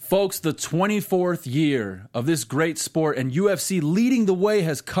Folks, the 24th year of this great sport and UFC leading the way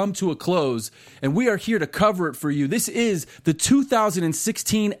has come to a close, and we are here to cover it for you. This is the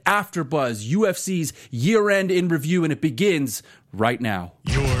 2016 AfterBuzz, UFC's year-end in review, and it begins right now.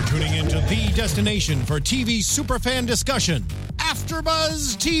 You're tuning into the destination for TV superfan discussion,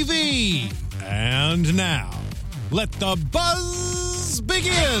 AfterBuzz TV. And now, let the buzz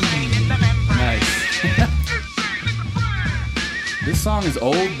begin. Nice. This song is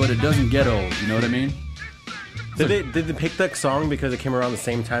old, but it doesn't get old. You know what I mean? Did they pick that song because it came around the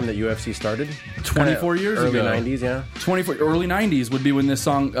same time that UFC started? 24 years early ago. Early 90s, yeah. Early 90s would be when this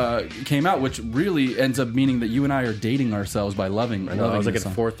song came out, which really ends up meaning that you and I are dating ourselves by loving. I know. I was like in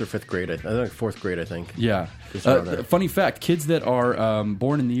song. fourth or fifth grade. I was like fourth grade, I think. Yeah. Funny fact: kids that are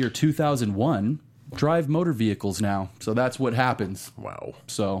born in the year 2001 drive motor vehicles now. So that's what happens. Wow.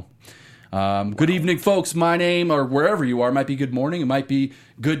 So. Good evening, folks. My name, or wherever you are, might be good morning. It might be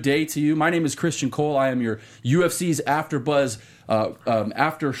good day to you. My name is Christian Cole. I am your UFC's AfterBuzz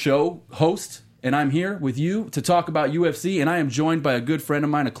after show host, and I'm here with you to talk about UFC. And I am joined by a good friend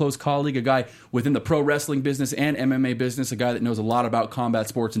of mine, a close colleague, a guy within the pro wrestling business and MMA business, a guy that knows a lot about combat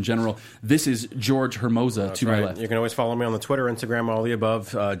sports in general. This is George Hermoza to my left. You can always follow me on the Twitter, Instagram, all the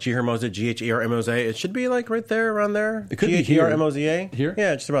above. G Hermoza, GHERMOZA. It should be like right there, around there. It could be here. GHERMOZA. Here?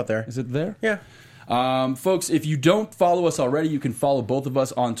 Yeah, just about there. Is it there? Yeah. Folks, if you don't follow us already, you can follow both of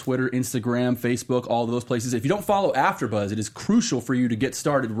us on Twitter, Instagram, Facebook, all of those places. If you don't follow AfterBuzz, it is crucial for you to get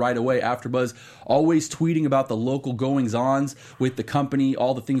started right away. AfterBuzz, always tweeting about the local goings-ons with the company,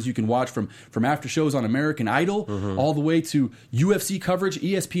 all the things you can watch from after shows on American Idol, all the way to UFC coverage,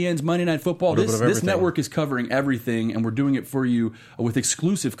 ESPN's Monday Night Football. This network is covering everything, and we're doing it for you with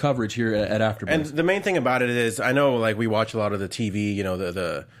exclusive coverage here at AfterBuzz. And the main thing about it is, I know, like, we watch a lot of the TV, you know,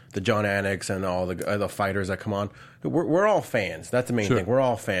 the John Anik and all the fighters that come on. We're all fans. That's the main thing. We're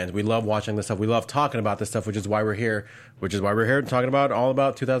all fans. We love watching this stuff. We love talking about this stuff, which is why we're here. Talking about all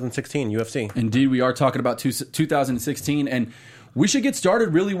about 2016 UFC. Indeed, we are talking about 2016, and we should get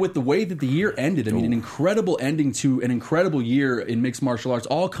started really with the way that the year ended. I mean, an incredible ending to an incredible year in mixed martial arts.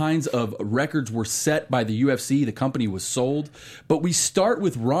 All kinds of records were set by the UFC. The company was sold. But we start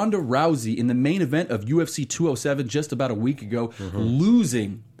with Ronda Rousey in the main event of UFC 207 just about a week ago,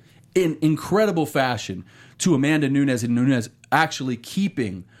 losing in incredible fashion to Amanda Nunes, and Nunes actually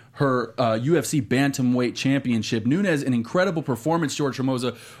keeping her UFC Bantamweight Championship. Nunes, an incredible performance, George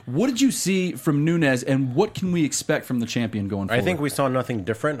Hermoza. What did you see from Nunes, and what can we expect from the champion going forward? I think we saw nothing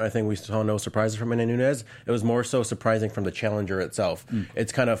different. I think we saw no surprises from Amanda Nunes. It was more so surprising from the challenger itself.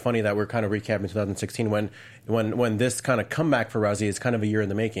 It's kind of funny that we're kind of recapping 2016 when this kind of comeback for Rousey is kind of a year in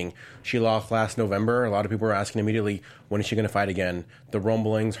the making. She lost last November. A lot of people were asking immediately, when is she going to fight again? The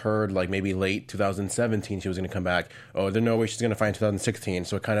rumblings heard like maybe late 2017 she was going to come back. Oh, there's no way she's going to fight in 2016.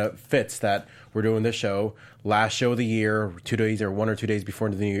 So it kind of fits that we're doing this show, last show of the year, 2 days or 1 or 2 days before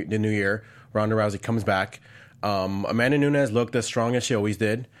the new year. Ronda Rousey comes back. Amanda Nunes looked as strong as she always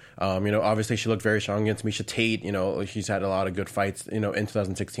did. Obviously she looked very strong against Miesha Tate. You know, she's had a lot of good fights, in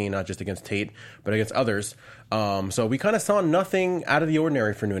 2016, not just against Tate, but against others. So we kind of saw nothing out of the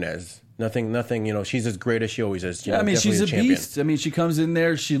ordinary for Nunes. Nothing, she's as great as she always is. I mean, she's a beast. I mean, she comes in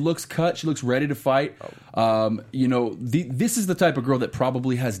there, she looks cut, she looks ready to fight. This is the type of girl that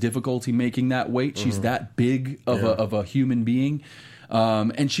probably has difficulty making that weight. She's that big of a human being.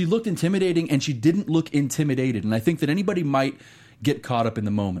 And she looked intimidating, and she didn't look intimidated. And I think that anybody might get caught up in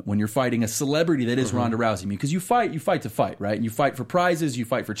the moment when you're fighting a celebrity that is Ronda Rousey. I mean, because you fight to fight, right? And you fight for prizes, you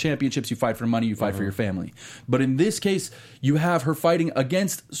fight for championships, you fight for money, you fight for your family. But in this case, you have her fighting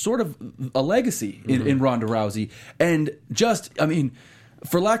against sort of a legacy in Ronda Rousey. And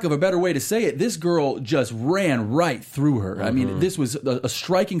for lack of a better way to say it, this girl just ran right through her. I mean, this was a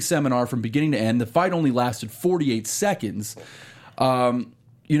striking seminar from beginning to end. The fight only lasted 48 seconds.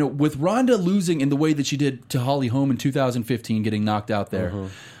 With Ronda losing in the way that she did to Holly Holm in 2015, getting knocked out there,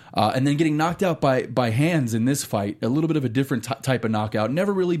 and then getting knocked out by hands in this fight, a little bit of a different type of knockout,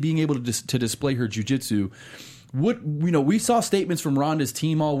 never really being able to display her jiu-jitsu. We saw statements from Ronda's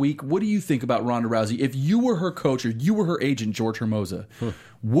team all week. What do you think about Ronda Rousey? If you were her coach or you were her agent, George Hermoza,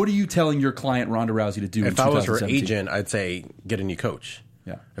 what are you telling your client Ronda Rousey to do? If I was her agent, I'd say get a new coach.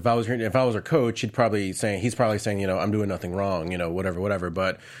 Yeah. If I was her coach, he's probably saying, I'm doing nothing wrong, whatever.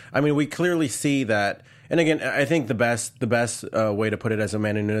 But I mean, we clearly see that. And again, I think the best way to put it, as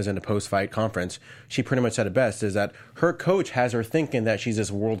Amanda Nunes in the post-fight conference, she pretty much said it best, is that her coach has her thinking that she's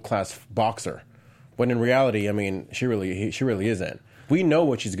this world-class boxer, when in reality, I mean, she really isn't. We know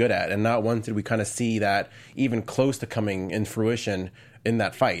what she's good at, and not once did we kind of see that even close to coming in fruition in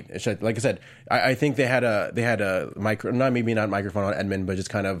that fight. Like I said, I think they had a micro, maybe not microphone on Edmund, but just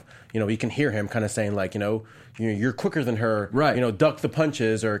kind of, you can hear him kind of saying like, you're quicker than her, right? Duck the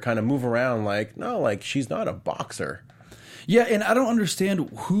punches or kind of move around. Like, no, like she's not a boxer. Yeah, and I don't understand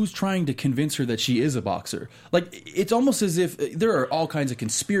who's trying to convince her that she is a boxer. Like, it's almost as if there are all kinds of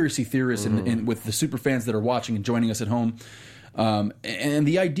conspiracy theorists with the super fans that are watching and joining us at home. And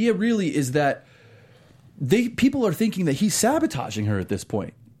the idea really is that people are thinking that he's sabotaging her at this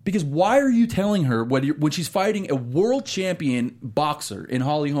point. Because why are you telling her when she's fighting a world champion boxer in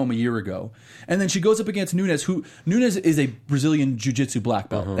Holly Holm a year ago, and then she goes up against Nunes, who Nunes is a Brazilian jiu-jitsu black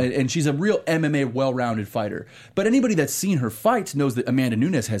belt, and she's a real MMA well-rounded fighter. But anybody that's seen her fights knows that Amanda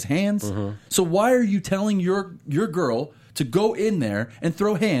Nunes has hands. So why are you telling your girl to go in there and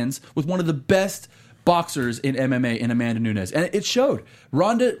throw hands with one of the best boxers in MMA in Amanda Nunes? And it showed.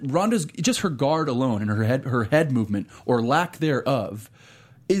 Ronda's just her guard alone and her head movement or lack thereof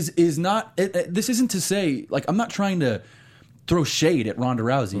is not. This isn't to say, like, I'm not trying to throw shade at Ronda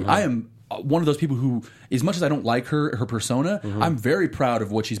Rousey. I am one of those people who, as much as I don't like her persona, I'm very proud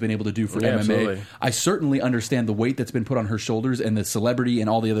of what she's been able to do for MMA. Absolutely. I certainly understand the weight that's been put on her shoulders and the celebrity and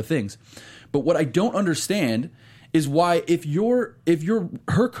all the other things. But what I don't understand is why, if you're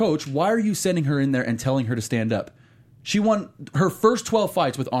her coach, why are you sending her in there and telling her to stand up? She won her first 12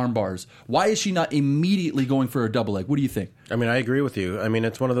 fights with arm bars. Why is she not immediately going for a double leg? What do you think? I mean, I agree with you. I mean,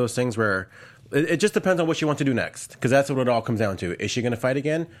 it's one of those things where it just depends on what she wants to do next, because that's what it all comes down to. Is she going to fight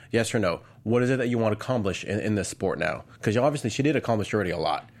again? Yes or no? What is it that you want to accomplish in this sport now? Because obviously she did accomplish already a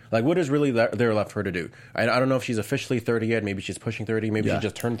lot. Like, what is really there left for her to do? I don't know if she's officially 30 yet. Maybe she's pushing 30. Maybe she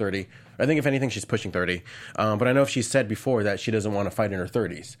just turned 30. I think, if anything, she's pushing 30. But I know if she said before that she doesn't want to fight in her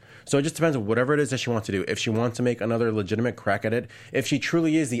 30s. So it just depends on whatever it is that she wants to do. If she wants to make another legitimate crack at it, if she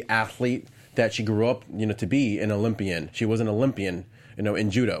truly is the athlete that she grew up, to be, an Olympian. She was an Olympian,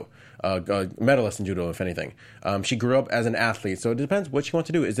 in judo. Medalist in judo, if anything. She grew up as an athlete. So it depends what she wants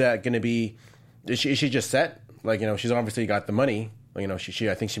to do. Is that going to be... Is she just set? Like, she's obviously got the money. She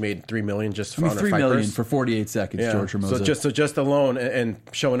I think she made $3 million just on her fight $3 million purse. for 48 seconds, George Hermoso. So just alone and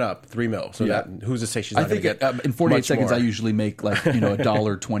showing up, $3 million. So that, who's to say she's not going to get in 48 seconds more. I usually make like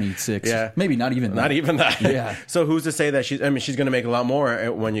 $1.26. Yeah, maybe not even that. Not even that. Yeah. So who's to say that she's going to make a lot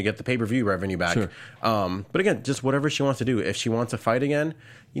more when you get the pay-per-view revenue back? Sure. But again, just whatever she wants to do. If she wants to fight again,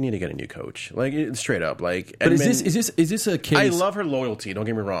 you need to get a new coach. Like, straight up. Like, but Edmund, is this a case? I love her loyalty. Don't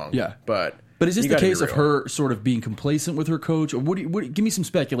get me wrong. Yeah, But is this the case of her sort of being complacent with her coach? Or give me some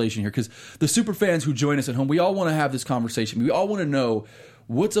speculation here, because the super fans who join us at home, we all want to have this conversation. We all want to know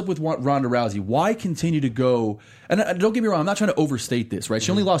what's up with Ronda Rousey. Why continue to go? And don't get me wrong, I'm not trying to overstate this, right?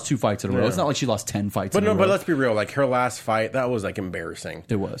 She only lost 2 fights in a row. It's not like she lost 10 fights in a row. But let's be real. Like, her last fight, that was like embarrassing.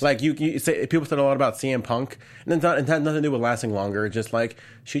 It was. Like, you say, people said a lot about CM Punk, and it had nothing to do with lasting longer. Just like,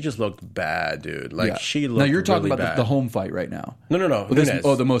 she just looked bad, dude. Like, she looked. Now you're talking really about the home fight right now. No. Nunes.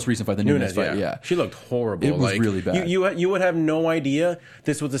 The most recent fight, the Nunes fight. Yeah, she looked horrible. It was really bad. You would have no idea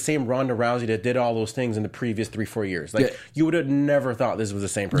this was the same Ronda Rousey that did all those things in the previous 3-4 years. Like, you would have never thought this was the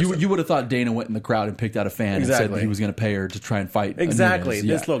same person. You would have thought Dana went in the crowd and picked out a fan and said that he was going to pay her to try and fight. Exactly.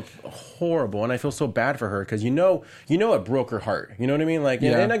 This looked horrible, and I feel so bad for her, because you know it broke her heart. You know what I mean? Like,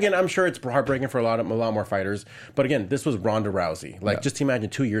 and again, I'm sure it's heartbreaking for a lot more fighters. But again, this was Ronda Rousey. Like, just imagine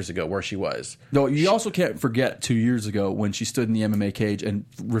 2 years ago where she was. No, you also can't forget 2 years ago when she stood in the MMA cage and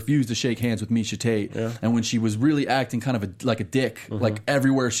refused to shake hands with Miesha Tate, and when she was really acting kind of like a dick, like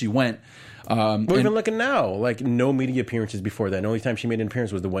everywhere she went. But even looking now, like, no media appearances before that. The only time she made an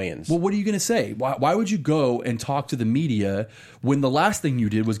appearance was the weigh-ins. Well, what are you going to say? Why would you go and talk to the media when the last thing you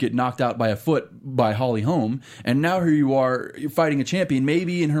did was get knocked out by a foot by Holly Holm, and now here you are, you're fighting a champion?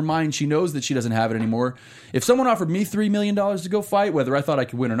 Maybe in her mind she knows that she doesn't have it anymore. If someone offered me $3 million to go fight, whether I thought I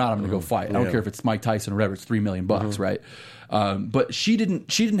could win or not, I'm going to go fight. I don't care if it's Mike Tyson or whatever. It's $3 million, right? But she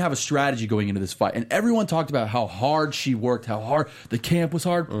didn't have a strategy going into this fight, and everyone talked about how hard she worked, how hard the camp was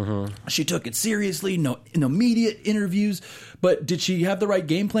hard. She took it seriously, no media interviews. But did she have the right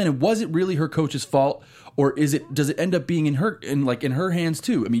game plan, and was it really her coach's fault, or does it end up being in her hands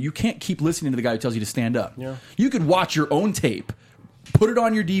too? I mean, you can't keep listening to the guy who tells you to stand up. Yeah. You could watch your own tape, put it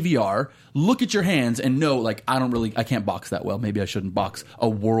on your DVR, look at your hands, and know, like, I can't box that well. Maybe I shouldn't box a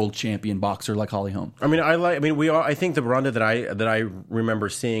world champion boxer like Holly Holm. I think the Ronda that I remember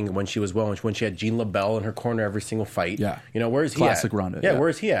seeing when she was when she had Gene LaBelle in her corner every single fight. Yeah. Where's he Classic at? Ronda. Yeah,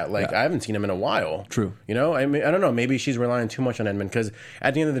 where's he at? Like, I haven't seen him in a while. True. I mean, I don't know. Maybe she's relying too much on Edmund, because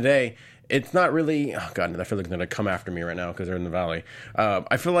at the end of the day, it's not really. Oh God, I feel like they're gonna come after me right now because they're in the valley.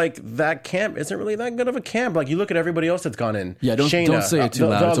 I feel like that camp isn't really that good of a camp. Like you look at everybody else that's gone in. Yeah, don't say it too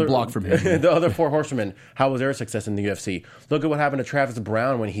loud. It's a block from here. The other 4 horsemen. How was their success in the UFC? Look at what happened to Travis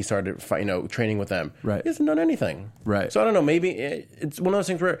Brown when he started, training with them. Right, he hasn't done anything. Right. So I don't know. Maybe it's one of those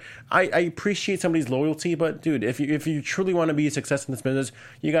things where I appreciate somebody's loyalty, but dude, if you truly want to be a success in this business,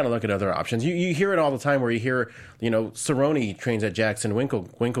 you got to look at other options. You hear it all the time where you hear, Cerrone trains at Jackson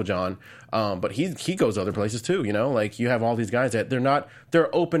Winklejohn, but he goes other places too. Like you have all these guys that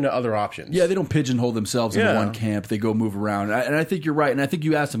they're open to other options. Yeah, they don't pigeonhole themselves into one camp. They go move around. And I think you're right. And I think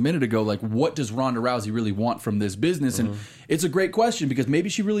you asked a minute ago, like, what does Ronda Rousey really want from this business? And it's a great question because maybe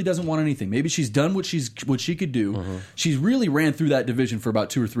she really doesn't want anything. Maybe she's done what she could do. She's really ran through that division for about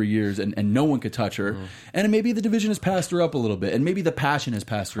 2 or 3 years, and no one could touch her. And maybe the division has passed her up a little bit, and maybe the passion has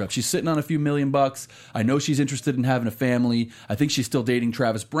passed her up. She's sitting on a few $1 million. I know she's interested in having a family. I think she's still dating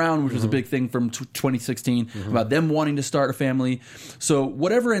Travis Brown, which was a big thing from 2016 about them wanting to start a family. So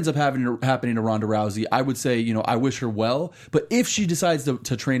whatever ends up happening to Ronda Rousey, I would say, I wish her well. But if she decides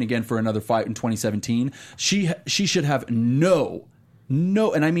to train again for another fight in 2017, she should have no,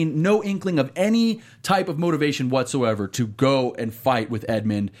 and I mean no inkling of any type of motivation whatsoever to go and fight with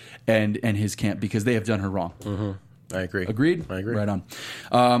Edmund and his camp because they have done her wrong. I agree. Agreed? I agree. Right on.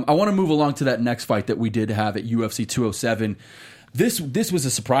 I want to move along to that next fight that we did have at UFC 207. This was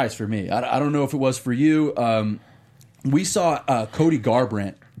a surprise for me. I don't know if it was for you. We saw Cody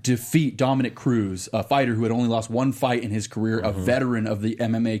Garbrandt defeat Dominic Cruz, a fighter who had only lost one fight in his career, a veteran of the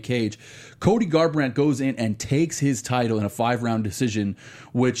MMA cage. Cody Garbrandt goes in and takes his title in a 5-round decision,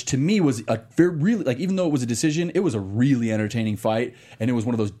 which to me was a really, like, even though it was a decision, it was a really entertaining fight, and it was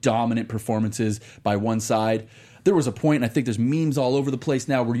one of those dominant performances by one side. There was a point, and I think there's memes all over the place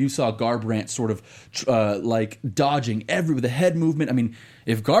now, where you saw Garbrandt sort of like dodging with the head movement. I mean,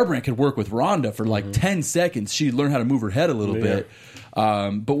 if Garbrandt could work with Ronda for like 10 seconds, she'd learn how to move her head a little bit.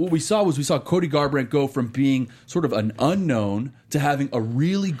 But what we saw Cody Garbrandt go from being sort of an unknown to having a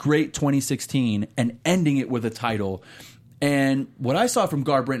really great 2016 and ending it with a title. And what I saw from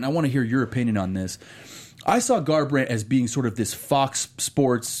Garbrandt, and I want to hear your opinion on this, I saw Garbrandt as being sort of this Fox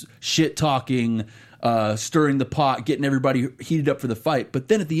Sports shit-talking, stirring the pot, getting everybody heated up for the fight. But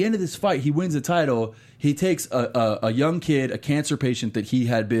then at the end of this fight, he wins the title. He takes a young kid, a cancer patient that he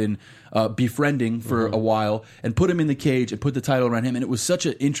had been befriending for a while, and put him in the cage and put the title around him. And it was such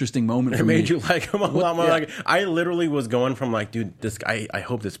an interesting moment for me. It made you like him a lot more. Like, I literally was going from like, dude, this guy, I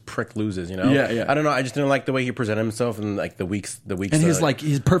hope this prick loses, Yeah. I don't know. I just didn't like the way he presented himself and like the weeks. And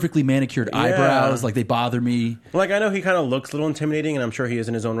his perfectly manicured eyebrows, like they bother me. Like I know he kind of looks a little intimidating, and I'm sure he is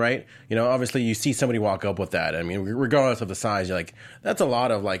in his own right. Obviously you see somebody walk up with that. I mean, regardless of the size, you're like, that's a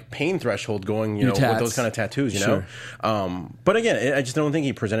lot of like pain threshold going, with those kind of tattoos, Sure. But again, I just don't think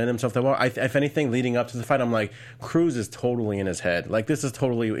he presented himself that well. If anything, leading up to the fight, I'm like, Cruz is totally in his head. Like, this is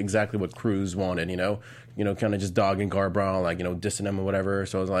totally exactly what Cruz wanted, kind of just dogging Garbrandt, like, dissing him or whatever.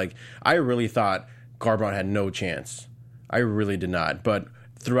 So I was like, I really thought Garbrandt had no chance. I really did not. But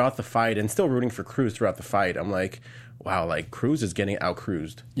throughout the fight, and still rooting for Cruz throughout the fight, I'm like, wow, like, Cruz is getting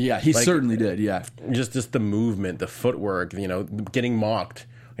out-Cruzed. Yeah, he certainly did, yeah. Just the movement, the footwork, getting mocked.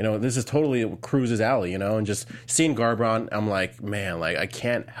 This is totally Cruz's alley, and just seeing Garbrandt, I'm like, man, like, I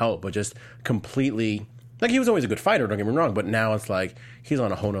can't help but just completely, like, he was always a good fighter, don't get me wrong, but now it's like, he's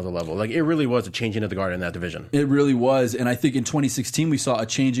on a whole nother level. Like, it really was a changing of the guard in that division. It really was, and I think in 2016 we saw a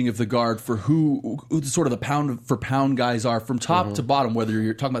changing of the guard for who sort of the pound-for-pound guys are from top to bottom, whether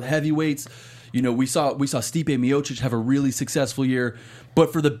you're talking about the heavyweights. We saw Stipe Miocic have a really successful year,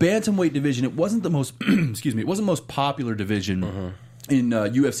 but for the bantamweight division, it wasn't the most it wasn't the most popular division in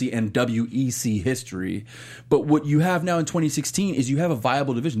UFC and WEC history. But what you have now in 2016 is you have a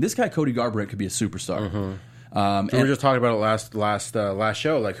viable division. This guy Cody Garbrandt could be a superstar. So we were just talking about it last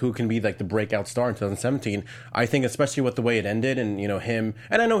show, like who can be like the breakout star in 2017. I think especially with the way it ended, and him,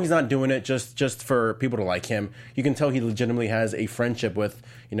 and I know he's not doing it just for people to like him. You can tell he legitimately has a friendship with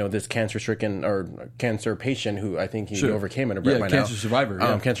this cancer-stricken or cancer patient who I think he overcame it. Cancer survivor.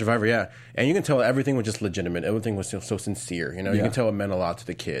 Cancer survivor, yeah. And you can tell everything was just legitimate. Everything was so sincere. You can tell it meant a lot to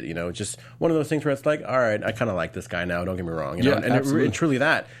the kid. Just one of those things where it's like, all right, I kind of like this guy now. Don't get me wrong. And truly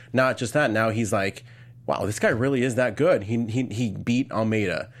that, not just that. Now he's like, wow, this guy really is that good. He beat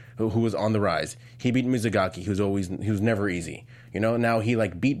Almeida, who was on the rise. He beat Mizugaki, who was never easy. Now he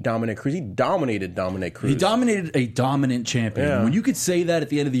like beat Dominic Cruz. He dominated Dominic Cruz. He dominated a dominant champion. Yeah. When you could say that at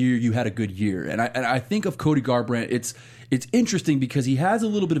the end of the year, you had a good year. And I think of Cody Garbrandt, it's interesting because he has a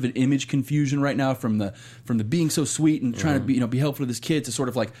little bit of an image confusion right now from the being so sweet and trying to be helpful to this kid to sort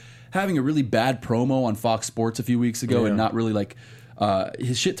of like having a really bad promo on Fox Sports a few weeks ago and not really like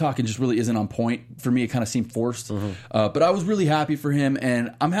His shit talking just really isn't on point for me. It kind of seemed forced, but I was really happy for him,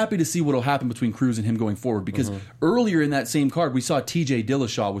 and I'm happy to see what will happen between Cruz and him going forward. Because earlier in that same card, we saw T.J.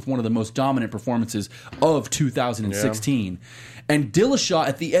 Dillashaw with one of the most dominant performances of 2016, and Dillashaw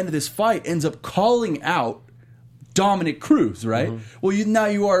at the end of this fight ends up calling out Dominic Cruz, right? Well,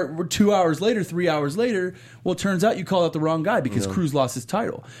 we're 2 hours later, 3 hours later. Well, it turns out you called out the wrong guy because Cruz lost his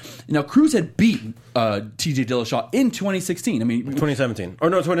title. Now, Cruz had beaten T.J. Dillashaw in 2017. I mean, 2017. Or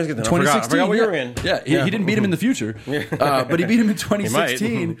no, 2016. 2016. I forgot what you were in. Yeah, he didn't beat him in the future, but he beat him in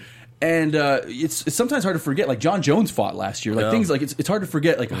 2016. And it's sometimes hard to forget. Like John Jones fought last year. Like things like it's hard to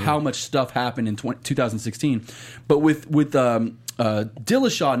forget like how much stuff happened in 2016. But with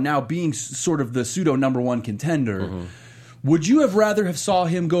Dillashaw now being sort of the pseudo number one contender, would you have rather have saw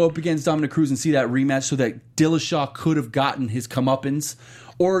him go up against Dominic Cruz and see that rematch so that Dillashaw could have gotten his comeuppance?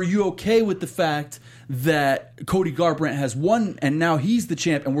 Or are you okay with the fact that Cody Garbrandt has won and now he's the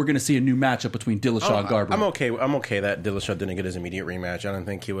champ and we're going to see a new matchup between Dillashaw and Garbrandt? I'm okay that Dillashaw didn't get his immediate rematch. I don't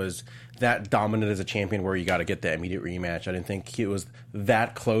think he was that dominant as a champion where you got to get that immediate rematch. I didn't think he was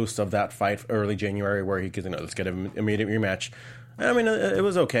that close of that fight early January where he could, let's get an immediate rematch. I mean, it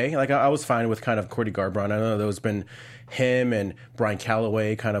was okay. Like I was fine with kind of Cody Garbrandt. I know there's been him and Brian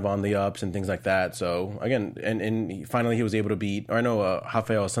Calloway kind of on the ups and things like that. So again, and finally he was able to beat. Or I know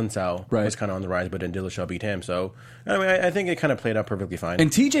Rafael Sunsao was kind of on the rise, but then Dillashaw beat him. So I mean, I think it kind of played out perfectly fine. And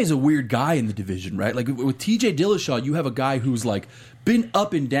TJ's a weird guy in the division, right? Like with TJ Dillashaw, you have a guy who's like been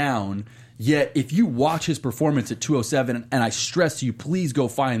up and down. Yet, if you watch his performance at 207, and I stress to you, please go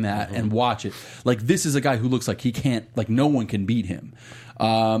find that and watch it. Like, this is a guy who looks like he can't, like, no one can beat him.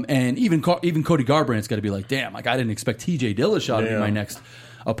 And even Cody Garbrandt's got to be like, damn, like, I didn't expect TJ Dillashaw to be my next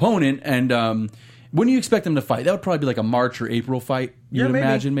opponent. And when do you expect him to fight? That would probably be like a March or April fight, you would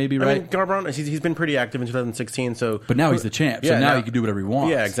imagine, maybe, right? I mean, Garbrandt, he's been pretty active in 2016, so... But now he's the champ, so now he can do whatever he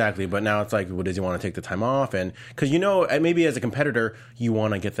wants. Yeah, exactly. But now it's like, well, does he want to take the time off? And because maybe as a competitor, you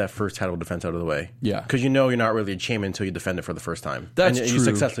want to get that first title defense out of the way. Yeah. Because you're not really a champion until you defend it for the first time. That's and true. You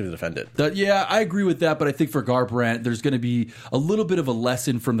successfully defend it. I agree with that, but I think for Garbrandt, there's going to be a little bit of a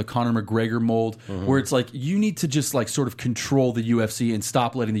lesson from the Conor McGregor mold, where it's like, you need to just like sort of control the UFC and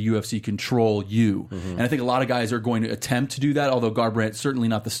stop letting the UFC control you. And I think a lot of guys are going to attempt to do that, although Garbrandt's certainly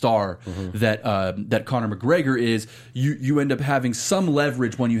not the star that Conor McGregor is. You end up having some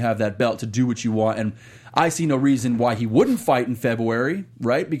leverage when you have that belt to do what you want, and I see no reason why he wouldn't fight in February,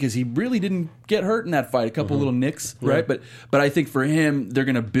 right? Because he really didn't get hurt in that fight. A couple little nicks, right? But I think for him, they're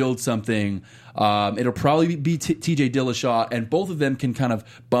going to build something. It'll probably be TJ Dillashaw, and both of them can kind of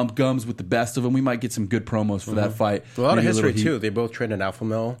bump gums with the best of them. We might get some good promos for that fight. A lot of history, too. They both trained in Alpha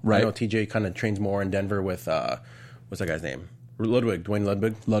Mill. Right. I know TJ kind of trains more in Denver with, what's that guy's name?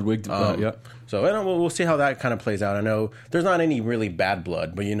 Dwayne Ludwig. Yeah. So we'll see how that kind of plays out. I know there's not any really bad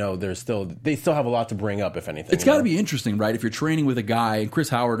blood, but they still have a lot to bring up, if anything. It's got to be interesting, right? If you're training with a guy, and Chris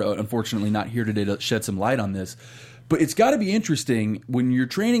Howard, unfortunately, not here today to shed some light on this. But it's got to be interesting when you're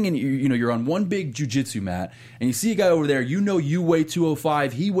training and you're on one big jiu-jitsu mat and you see a guy over there, you weigh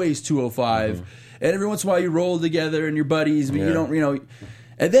 205, he weighs 205, and every once in a while you roll together and you're buddies, but you don't,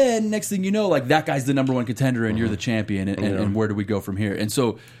 and then next thing you know, like that guy's the number one contender and you're the champion, and where do we go from here? And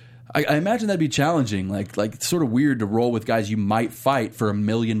so I imagine that'd be challenging, like it's sort of weird to roll with guys you might fight for $1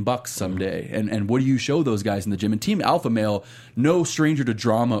 million someday. And what do you show those guys in the gym? And Team Alpha Male, no stranger to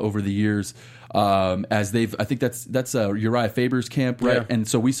drama over the years. As I think that's Uriah Faber's camp, right? Yeah. And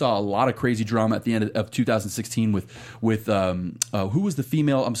so we saw a lot of crazy drama at the end of 2016 with who was the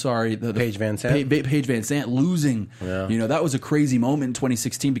female? I'm sorry, Paige Van Sant. Paige Van Sant losing. Yeah. That was a crazy moment in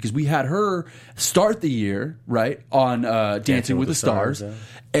 2016 because we had her start the year right on Dancing with the Stars. Yeah.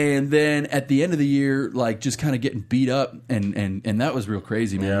 And then at the end of the year, like just kind of getting beat up, and that was real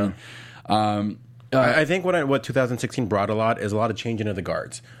crazy, man. Yeah. I think what 2016 brought a lot of changing of the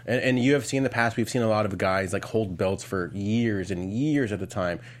guards. And UFC in the past, we've seen a lot of guys like hold belts for years and years at a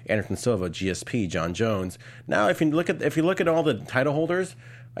time. Anderson Silva, GSP, John Jones. Now, if you look at all the title holders,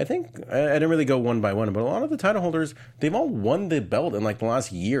 I think I didn't really go one by one, but a lot of the title holders, they've all won the belt in like the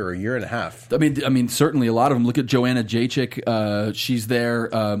last year or year and a half. I mean, certainly a lot of them. Look at Joanna Jacek; she's there.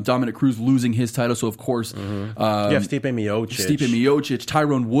 Dominic Cruz losing his title, so of course, you have Stipe Miocic,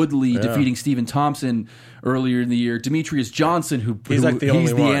 Tyrone Woodley defeating Stephen Thompson earlier in the year. Demetrius Johnson, he's the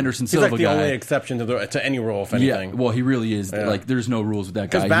Anderson Silva guy. He's like the only exception to any rule, if anything. Yeah, well, he really is. Yeah. Like, there's no rules with that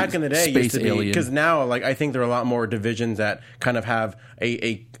guy. Because back in the day, space alien. Because now, like, I think there are a lot more divisions that kind of have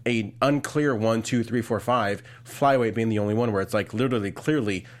a unclear 1, 2, 3, 4, 5. Flyweight being the only one where it's like literally,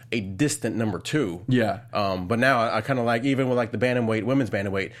 clearly a distant number 2. Yeah. But now I kind of like, even with like the women's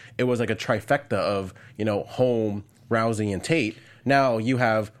bantamweight, it was like a trifecta of Holm, Rousey, and Tate. Now you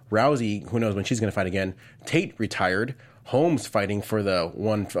have Rousey, who knows when she's going to fight again. Tate retired. Holmes fighting for the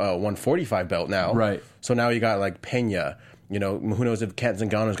 145 belt now. Right. So now you got like Pena. You know, who knows if Kat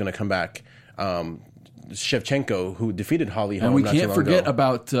Zingano is going to come back. Shevchenko, who defeated Holly Holm. And we can't forget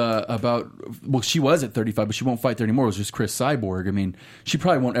about well, she was at 35, but she won't fight there anymore. It was just Chris Cyborg. I mean, she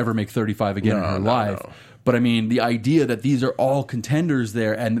probably won't ever make 35 again in her life. No. But I mean, the idea that these are all contenders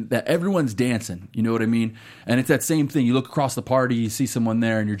there and that everyone's dancing, you know what I mean? And it's that same thing. You look across the party, you see someone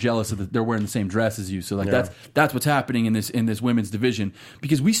there, and you're jealous of they're wearing the same dress as you. So like that's what's happening in this women's division,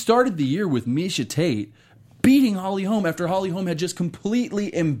 because we started the year with Miesha Tate beating Holly Holm after Holly Holm had just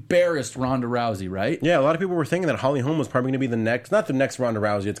completely embarrassed Ronda Rousey, right? Yeah, a lot of people were thinking that Holly Holm was probably going to be not the next Ronda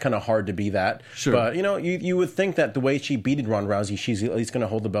Rousey. It's kind of hard to be that. Sure. But, you know, you would think that the way she beated Ronda Rousey, she's at least going to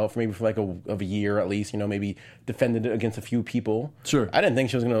hold the belt for maybe for like a year at least, you know, maybe defended it against a few people. Sure. I didn't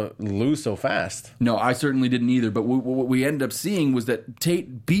think she was going to lose so fast. No, I certainly didn't either. But what we ended up seeing was that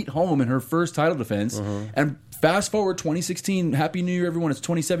Tate beat Holm in her first title defense. And fast forward 2016, Happy New Year, everyone. It's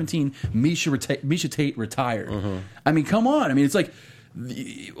 2017. Miesha Tate retired. I mean, come on. I mean, it's like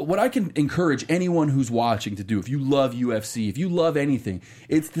what I can encourage anyone who's watching to do, if you love UFC, if you love anything,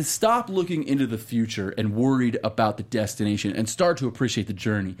 it's to stop looking into the future and worried about the destination and start to appreciate the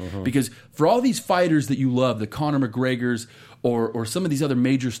journey. Because for all these fighters that you love, the Conor McGregors or some of these other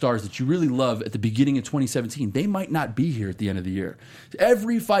major stars that you really love at the beginning of 2017, they might not be here at the end of the year.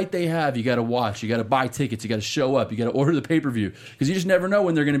 Every fight they have, you got to watch, you got to buy tickets, you got to show up, you got to order the pay-per-view, because you just never know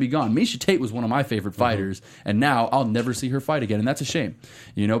when they're going to be gone. Miesha Tate was one of my favorite fighters, and now I'll never see her fight again, and that's a shame.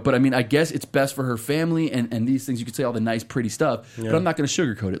 You know, but I mean, I guess it's best for her family and these things. You could say all the nice, pretty stuff, but I'm not going to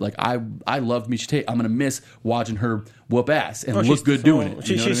sugarcoat it. Like, I love Miesha Tate. I'm going to miss watching her whoop ass and look good doing it.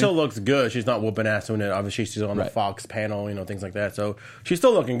 She still looks good. She's not whooping ass doing it. Obviously, she's on the Fox panel, you know, things like that. So she's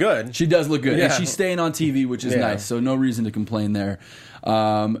still looking good. She does look good, and she's staying on TV, which is nice. So no reason to complain there.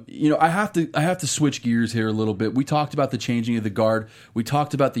 You know, I have to switch gears here a little bit. We talked about the changing of the guard. We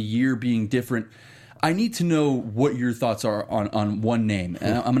talked about the year being different. I need to know what your thoughts are on one name,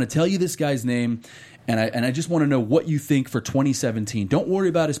 and I'm going to tell you this guy's name. And I just want to know what you think for 2017. Don't worry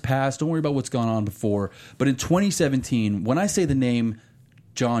about his past. Don't worry about what's gone on before. But in 2017, when I say the name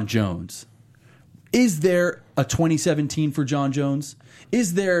Jon Jones, is there a 2017 for Jon Jones?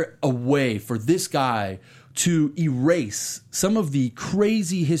 Is there a way for this guy to erase some of the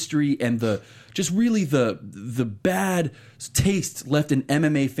crazy history and the bad taste left in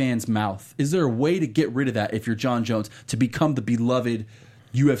MMA fans' mouth? Is there a way to get rid of that if you're Jon Jones, to become the beloved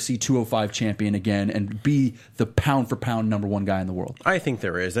UFC 205 champion again and be the pound-for-pound number one guy in the world? I think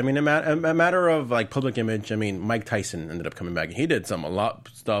there is. I mean, a matter of like public image. I mean, Mike Tyson ended up coming back. He did a lot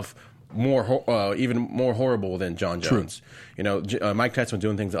of stuff even more horrible than Jon Jones. True. You know, Mike Tyson was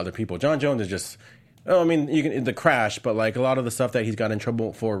doing things to other people. Jon Jones is just, I mean, you can the crash, but like a lot of the stuff that he's got in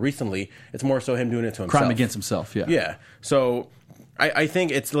trouble for recently, it's more so him doing it to himself. Crime against himself. Yeah. Yeah. So I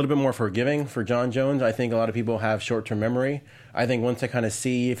think it's a little bit more forgiving for Jon Jones. I think a lot of people have short-term memory. I think once they kind of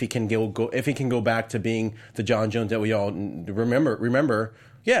see if he can go back to being the Jon Jones that we all remember,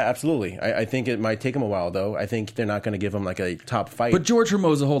 yeah, absolutely. I think it might take him a while, though. I think they're not going to give him like a top fight. But George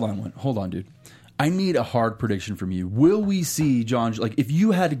Hermosa, hold on, dude. I need a hard prediction from you. Will we see Jon? Like, if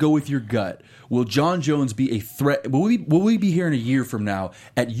you had to go with your gut, will Jon Jones be a threat? Will we be here in a year from now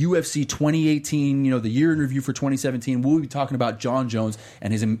at UFC 2018? You know, the year in review for 2017. Will we be talking about Jon Jones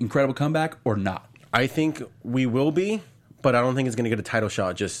and his incredible comeback or not? I think we will be, but I don't think he's going to get a title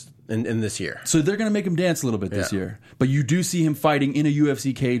shot just in this year. So they're going to make him dance a little bit this year. But you do see him fighting in a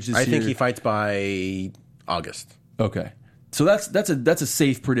UFC cage this year. I think he fights by August. Okay. So that's a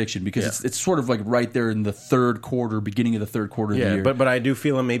safe prediction because it's sort of like right there in the third quarter, beginning of the third quarter of the year. But I do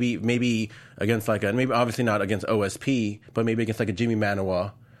feel him maybe against maybe obviously not against OSP, but maybe against like a Jimmy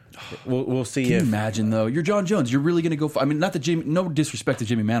Manuwa. We'll see. Can you imagine though? You're Jon Jones. You're really going to go. I mean, not that no disrespect to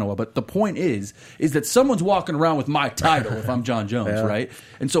Jimmy Manuwa, but the point is that someone's walking around with my title if I'm Jon Jones, right?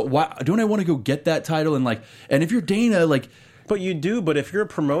 And so why don't I want to go get that title and if you're Dana, like. But you do. But if you're a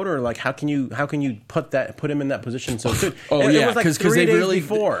promoter, like how can you put him in that position so soon? It was like three days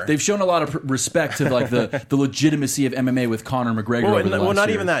before. They've shown a lot of respect to like the legitimacy of MMA with Conor McGregor. Well,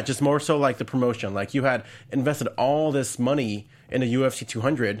 not even that. Just more so like the promotion. Like you had invested all this money in a UFC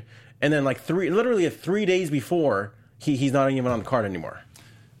 200, and then like literally 3 days before, he's not even on the card anymore.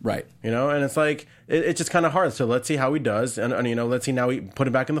 Right. You know, and it's like it's just kind of hard. So let's see how he does, and you know, let's see now we put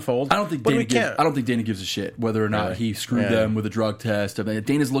him back in the fold. I don't think Dana gives a shit whether or not he screwed them with a drug test. I mean,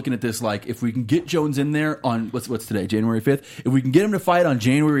 Dana's looking at this like, if we can get Jones in there on what's today, January 5th. If we can get him to fight on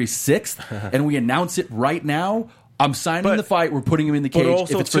January 6th, and we announce it right now, I'm signing the fight. We're putting him in the cage.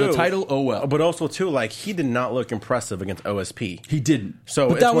 If it's for the title, oh well. But also, too, like, he did not look impressive against OSP. He didn't. So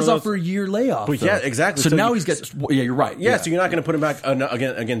but that was off for a year layoff. But yeah, exactly. So now he's got. Yeah, you're right. Yeah, so you're not going to put him back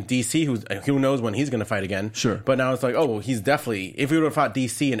against DC, who knows when he's going to fight again. Sure. But now it's like, oh, well, he's definitely. If he would have fought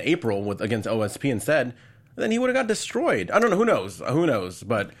DC in April against OSP instead, then he would have got destroyed. I don't know. Who knows? Who knows?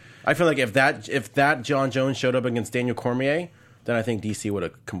 But I feel like if that John Jones showed up against Daniel Cormier, then I think DC would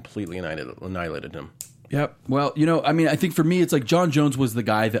have completely annihilated him. Yep. Well, I mean, I think for me, it's like John Jones was the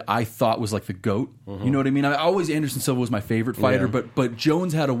guy that I thought was like the GOAT. You know what I mean? Anderson Silva was my favorite fighter, but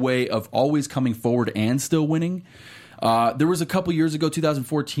Jones had a way of always coming forward and still winning. There was a couple years ago,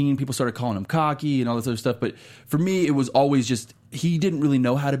 2014, people started calling him cocky and all this other stuff. But for me, it was always just he didn't really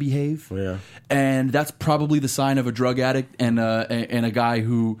know how to behave. Yeah. And that's probably the sign of a drug addict and a guy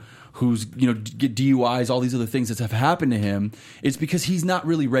who's get DUIs, all these other things that have happened to him. It's because he's not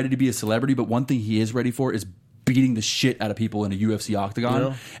really ready to be a celebrity, but one thing he is ready for is beating the shit out of people in a UFC octagon.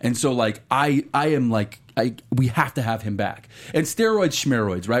 Yeah. And so like I am like we have to have him back. And steroids,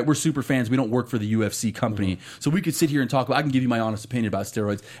 schmeroids, right? We're super fans. We don't work for the UFC company. So we could sit here and talk about, I can give you my honest opinion about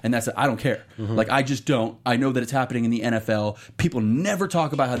steroids, and that's it. I don't care. Like, I just don't. I know that it's happening in the NFL. People never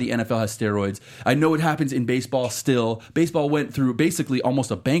talk about how the NFL has steroids. I know it happens in baseball still. Baseball went through basically almost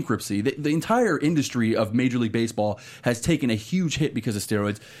a bankruptcy. The entire industry of Major League Baseball has taken a huge hit because of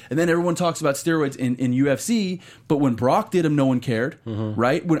steroids. And then everyone talks about steroids in UFC, but when Brock did them, no one cared,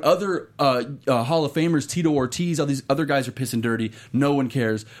 right? When other Hall of Famers, Tito Ortiz, all these other guys are pissing dirty, no one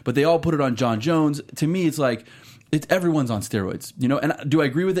cares, but they all put it on John Jones. To me, it's like everyone's on steroids, and do I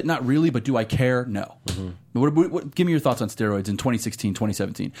agree with it? Not really, but do I care? No. Give me your thoughts on steroids in 2016,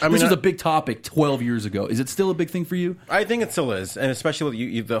 2017. This was a big topic 12 years ago. Is it still a big thing for you? I think it still is, and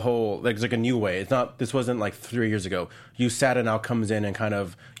especially with the whole, there's like a new way. This wasn't like 3 years ago. USADA now comes in and kind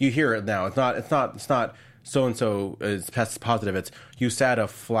of, you hear it now. It's not so-and-so is positive. It's USADA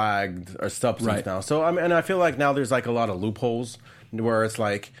flagged or substance now. So, and I feel like now there's like a lot of loopholes where it's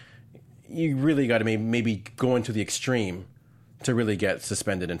like you really got to maybe go into the extreme to really get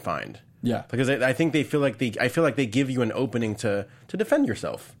suspended and fined. Yeah. Because I think I feel like they give you an opening to defend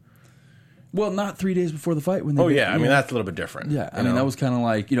yourself. Well, not 3 days before the fight. I mean, that's a little bit different. Yeah, I mean, that was kind of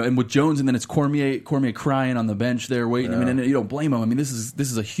like, and with Jones, and then it's Cormier crying on the bench there waiting. I mean, and you don't blame him. I mean, this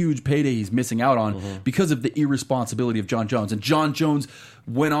is a huge payday he's missing out on because of the irresponsibility of John Jones. And John Jones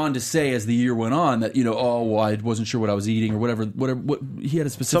went on to say as the year went on that, I wasn't sure what I was eating or whatever he had a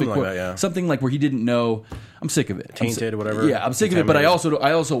specific something like where he didn't know. I'm sick of it. Tainted, whatever. Yeah, I'm sick of it, but I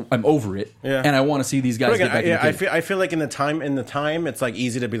also I'm over it. Yeah. And I want to see these guys get back in the cage. I feel like in the time it's like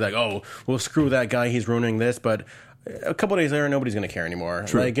easy to be like, oh, well, screw that guy, he's ruining this, but a couple days later, nobody's going to care anymore.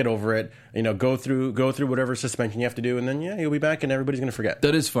 True. Like, get over it. Go through whatever suspension you have to do, and then you'll be back, and everybody's going to forget.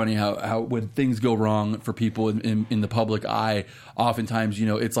 That is funny how when things go wrong for people in the public eye, oftentimes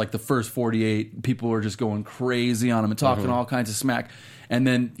it's like the first 48 people are just going crazy on them and talking all kinds of smack, and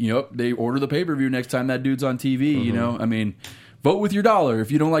then they order the pay-per-view next time that dude's on TV. I mean, vote with your dollar.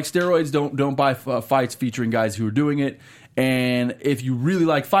 If you don't like steroids, don't buy fights featuring guys who are doing it. And if you really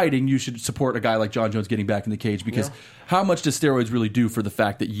like fighting, you should support a guy like John Jones getting back in the cage, because how much does steroids really do for the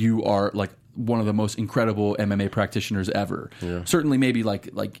fact that you are like one of the most incredible MMA practitioners ever? Yeah. Certainly maybe like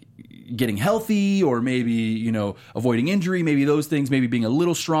getting healthy, or maybe, avoiding injury, maybe those things, maybe being a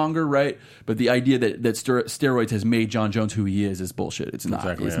little stronger, right? But the idea that steroids has made John Jones who he is bullshit. It's not.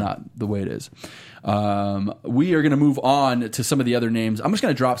 Exactly, it's not the way it is. We are going to move on to some of the other names. I'm just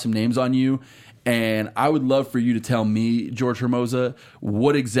going to drop some names on you. And I would love for you to tell me, George Hermosa,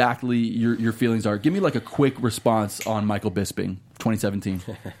 what exactly your feelings are. Give me like a quick response on Michael Bisping, 2017.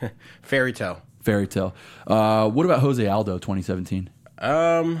 Fairy tale. What about Jose Aldo, 2017?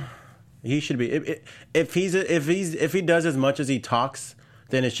 He should be. If he does as much as he talks,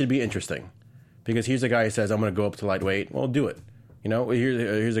 then it should be interesting. Because here's a guy who says, I'm going to go up to lightweight. Well, do it.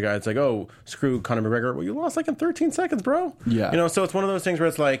 Here's a guy that's like, oh, screw Conor McGregor. Well, you lost like in 13 seconds, bro. Yeah. So it's one of those things where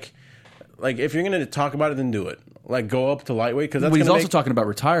it's like if you're going to talk about it, then do it. Like, go up to lightweight, because that's. But he's also talking about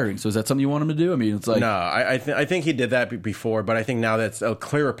retiring. So is that something you want him to do? I mean, it's like no. I think he did that before, but I think now that's a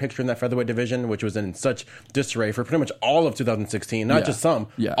clearer picture in that featherweight division, which was in such disarray for pretty much all of 2016, not just some,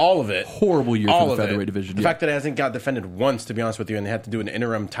 all of it. Horrible year for the featherweight division. The fact that it hasn't got defended once, to be honest with you, and they had to do an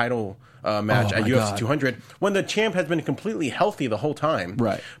interim title match at UFC 200 when the champ has been completely healthy the whole time.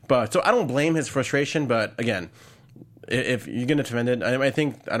 Right. But so I don't blame his frustration, but again, if you're going to defend it, I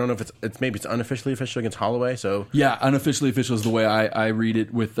think, I don't know if it's unofficially official against Holloway. So yeah, unofficially official is the way I read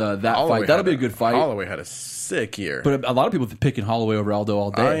it with that Holloway fight. That'll be a good fight. Holloway had a sick year. But a lot of people picking Holloway over Aldo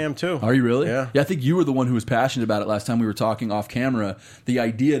all day. I am too. Are you really? Yeah. I think you were the one who was passionate about it last time we were talking off camera. The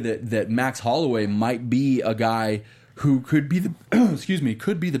idea that Max Holloway might be a guy who could be the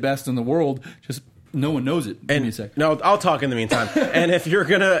could be the best in the world. Just no one knows it. Give me a sec. No, I'll talk in the meantime. And if you're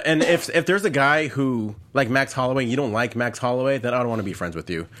gonna, and if there's a guy who like Max Holloway, you don't like Max Holloway, then I don't want to be friends with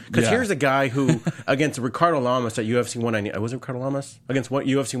you. Because here's a guy who against Ricardo Lamas at UFC 190, was it Ricardo Lamas against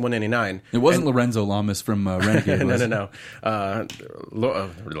UFC 199? It wasn't Lorenzo Lamas from Renegade. No.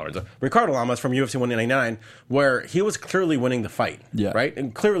 Lorenzo. Ricardo Lamas from UFC 199, where he was clearly winning the fight. Yeah. Right?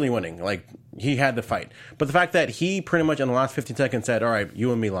 And clearly winning. Like, he had the fight. But the fact that he pretty much in the last 15 seconds said, all right,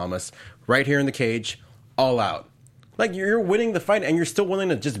 you and me, Lamas, right here in the cage, all out. Like, you're winning the fight and you're still willing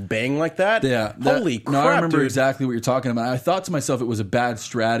to just bang like that? Yeah. Holy crap, No, I remember dude. exactly what you're talking about. I thought to myself it was a bad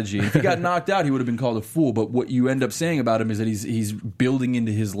strategy. If he got knocked out, he would have been called a fool. But what you end up saying about him is that he's building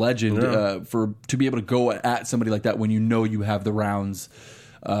into his legend to be able to go at somebody like that when you know you have the rounds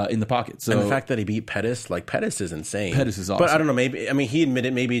in the pocket. So And the fact that he beat Pettis, like, Pettis is insane. Pettis is But awesome. I don't know, maybe, I mean, he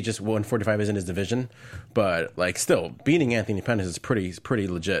admitted maybe just 145 isn't his division, but, like, still, beating Anthony Pettis is pretty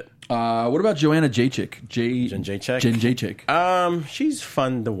legit. what about Joanna Jacek? Jen Jacek? Jen Jacek. She's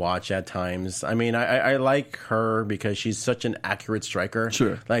fun to watch at times. I mean, I like her because she's such an accurate striker.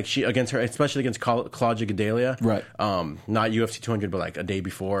 Sure. Like, she, against her, especially against Claudia Gadelha. Right. Not UFC 200, but like a day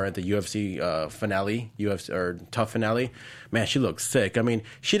before at the UFC finale, tough finale. Man, she looks sick. I mean,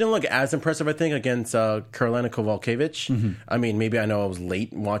 she didn't look as impressive, I think, against Karolina Kowalkiewicz. Mm-hmm. I mean, maybe I know I was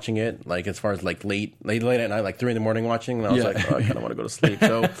late watching it, like as far as like late at night, like 3 a.m. watching, and I was like, oh, I kind of want to go to sleep.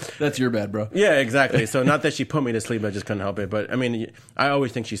 So That's your bad, bro. yeah, exactly. So not that she put me to sleep, I just couldn't help it. But I mean, I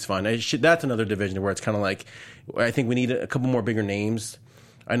always think she's fun. That's another division where it's kind of like, I think we need a couple more bigger names.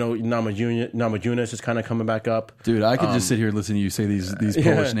 I know Namajunas is kind of coming back up. Dude, I could just sit here and listen to you say these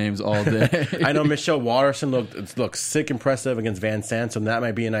Polish names all day. I know Michelle Watterson looked sick impressive against Van Sant, so that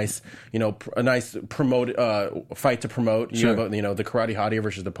might be a nice fight to promote. Sure. The Karate Hottie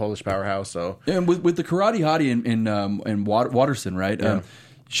versus the Polish powerhouse. So And with the Karate Hottie in Watterson, right? Yeah.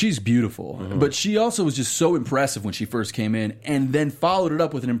 She's beautiful, but she also was just so impressive when she first came in, and then followed it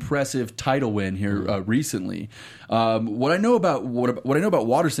up with an impressive title win here recently. What I know about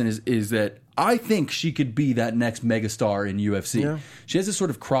Watterson is that I think she could be that next megastar in UFC. Yeah. She has this sort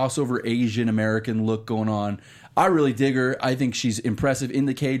of crossover Asian American look going on. I really dig her. I think she's impressive in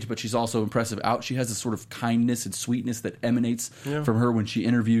the cage, but she's also impressive out. She has this sort of kindness and sweetness that emanates from her when she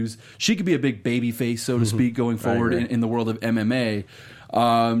interviews. She could be a big baby face, so to speak, going forward in the world of MMA.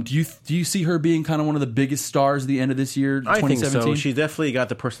 Do you see her being kind of one of the biggest stars at the end of this year, 2017? I think so. She definitely got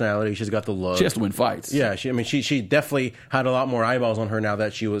the personality. She's got the look. She has to win fights. Yeah, she definitely had a lot more eyeballs on her now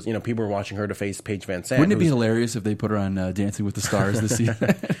that she was, people were watching her to face Paige Van Sant. Wouldn't it be hilarious if they put her on Dancing with the Stars this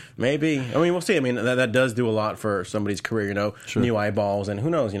season? Maybe. I mean, we'll see. I mean, that does do a lot for somebody's career, Sure. New eyeballs, and who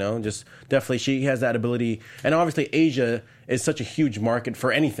knows, just definitely she has that ability. And obviously Asia is such a huge market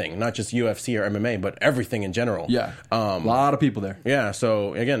for anything, not just UFC or MMA, but everything in general. Yeah. A lot of people there. Yeah,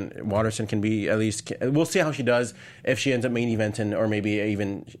 so again, Watterson can be at least. We'll see how she does if she ends up main eventing or maybe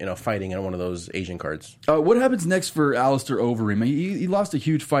even fighting on one of those Asian cards. What happens next for Alistair Overeem? He lost a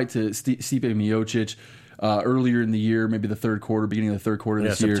huge fight to Stipe Miocic earlier in the year, maybe the third quarter, beginning of the third quarter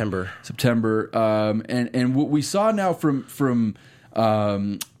this year. September. And what we saw now from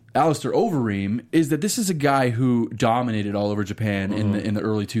Alistair Overeem is that this is a guy who dominated all over Japan in the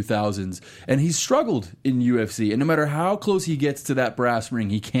early 2000s, and he's struggled in UFC. And no matter how close he gets to that brass ring,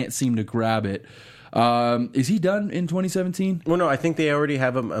 he can't seem to grab it. Is he done in 2017? Well, no, I think they already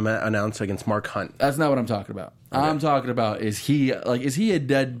have him announced against Mark Hunt. That's not what I'm talking about. Okay. I'm talking about is he a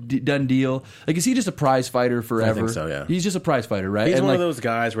done deal? Like, is he just a prize fighter forever? I think so, yeah. He's just a prize fighter, right? He's and one of those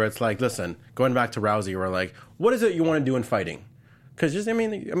guys where it's like, listen, going back to Rousey, where like, what is it you want to do in fighting? Because just, I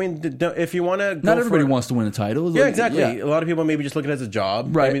mean, if you want to, not everybody wants to win a title. Yeah, exactly. Yeah. A lot of people maybe just look at it as a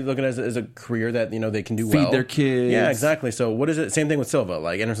job, right? Maybe looking at it as a career that they can do feed well, their kids. Yeah, exactly. So what is it? Same thing with Silva,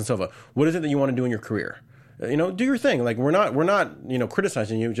 like Anderson Silva. What is it that you want to do in your career? Do your thing. Like we're not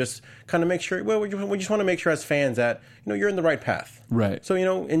criticizing you. Just kind of make sure. Well, we just want to make sure as fans that you're in the right path. Right. So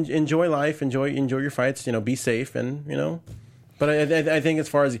enjoy life, enjoy your fights. Be safe, and But I think as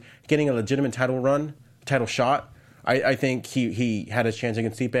far as getting a legitimate title shot. I think he had his chance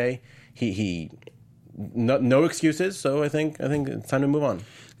against Stipe. He no excuses. So I think it's time to move on.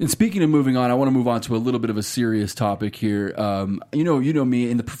 And speaking of moving on, I want to move on to a little bit of a serious topic here. You know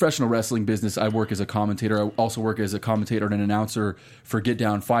me, in the professional wrestling business, I work as a commentator. I also work as a commentator and an announcer for Get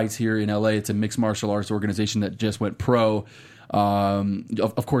Down Fights here in LA. It's a mixed martial arts organization that just went pro.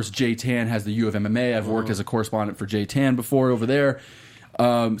 Of course, Jay Tan has the U of MMA. I've worked as a correspondent for Jay Tan before over there.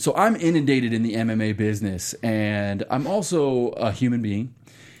 So I'm inundated in the MMA business, and I'm also a human being.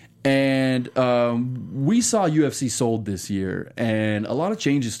 And we saw UFC sold this year, and a lot of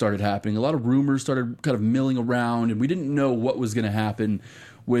changes started happening. A lot of rumors started kind of milling around, and we didn't know what was going to happen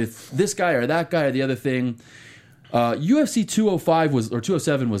with this guy or that guy or the other thing. UFC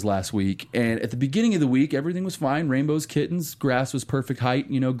 207 was last week, and at the beginning of the week, everything was fine. Rainbows, kittens, grass was perfect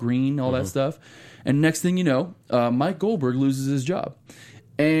height, green, all that stuff. And next thing you know, Mike Goldberg loses his job.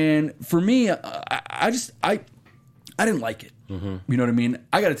 And for me, I didn't like it. You know what I mean?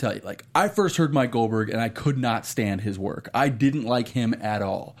 I got to tell you, I first heard Mike Goldberg and I could not stand his work. I didn't like him at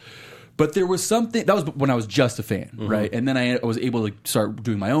all. But there was something, that was when I was just a fan, right? And then I was able to start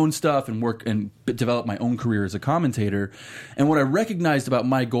doing my own stuff and work and develop my own career as a commentator. And what I recognized about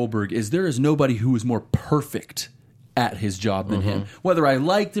Mike Goldberg is there is nobody who is more perfect at his job than him. Whether I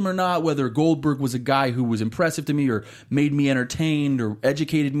liked him or not, whether Goldberg was a guy who was impressive to me or made me entertained or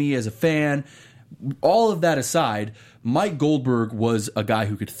educated me as a fan, all of that aside, Mike Goldberg was a guy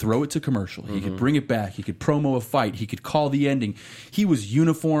who could throw it to commercial. He could bring it back. He could promo a fight. He could call the ending. He was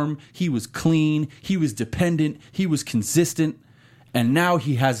uniform. He was clean. He was dependent. He was consistent. And now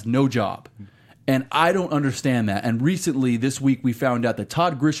he has no job. And I don't understand that. And recently, this week, we found out that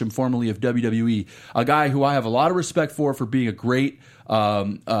Todd Grisham, formerly of WWE, a guy who I have a lot of respect for being a great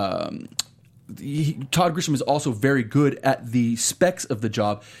Todd Grisham is also very good at the specs of the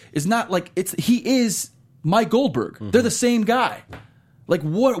job. It's not like he is Mike Goldberg. They're the same guy. Like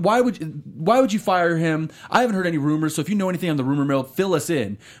what? Why would you fire him? I haven't heard any rumors. So if you know anything on the rumor mill, fill us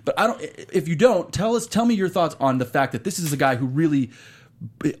in. But I don't. If you don't, tell me your thoughts on the fact that this is a guy who really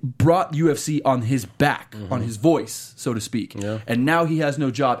brought UFC on his back, on his voice, so to speak. Yeah. And now he has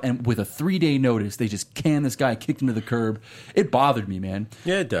no job. And with a 3-day notice, they just canned this guy, kicked him to the curb. It bothered me, man.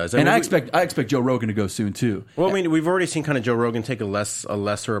 Yeah, it does. I expect Joe Rogan to go soon too. Well, I mean, we've already seen kind of Joe Rogan take a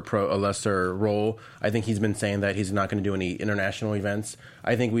lesser role. I think he's been saying that he's not going to do any international events.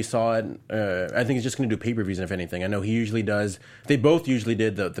 I think we saw it. I think he's just going to do pay-per-views, if anything. I know he usually does. They both usually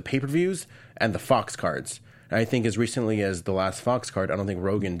did the pay-per-views and the Fox cards. I think as recently as the last Fox card, I don't think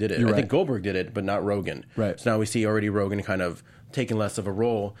Rogan did it. I think Goldberg did it, but not Rogan. Right. So now we see already Rogan kind of taking less of a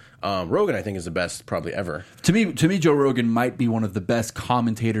role. Rogan, I think, is the best probably ever. To me, Joe Rogan might be one of the best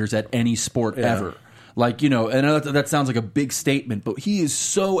commentators at any sport ever. Like, and that sounds like a big statement, but he is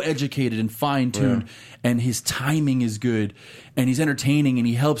so educated and fine-tuned, and his timing is good, and he's entertaining, and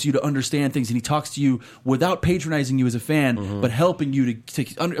he helps you to understand things, and he talks to you without patronizing you as a fan, but helping you to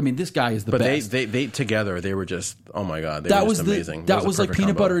I mean, this guy is the best. But they together, they were just, oh my God, they were just amazing. That was like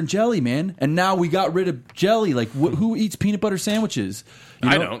peanut butter and jelly, man. And now we got rid of jelly. Like, who eats peanut butter sandwiches?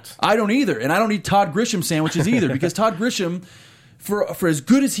 I don't. I don't either, and I don't eat Todd Grisham sandwiches either, because Todd Grisham, for as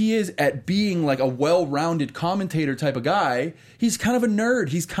good as he is at being like a well-rounded commentator type of guy, he's kind of a nerd.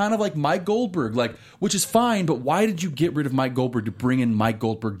 He's kind of like Mike Goldberg, which is fine, but why did you get rid of Mike Goldberg to bring in Mike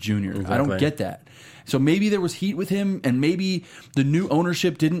Goldberg Jr.? Exactly. I don't get that. So maybe there was heat with him, and maybe the new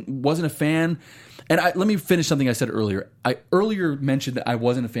ownership wasn't a fan. And let me finish something I said earlier. I earlier mentioned that I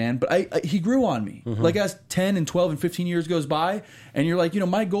wasn't a fan, but he grew on me. Like as 10 and 12 and 15 years goes by, and you're like,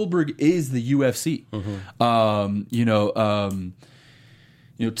 Mike Goldberg is the UFC.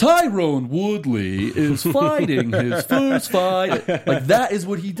 Tyrone Woodley is fighting his first fight. Like that is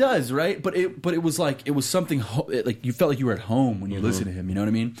what he does, right? But it was like it was something like you felt like you were at home when you listen to him. You know what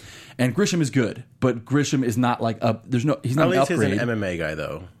I mean? And Grisham is good, but Grisham is not like he's not an upgrade. At least he's an MMA guy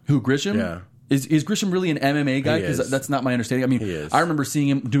though. Who, Grisham? Yeah. Is Grisham really an MMA guy? Because that's not my understanding. I mean, I remember seeing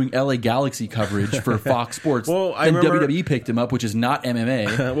him doing LA Galaxy coverage for Fox Sports. Well, then WWE picked him up, which is not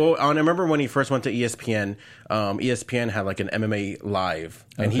MMA. Well, I remember when he first went to ESPN. ESPN had like an MMA live,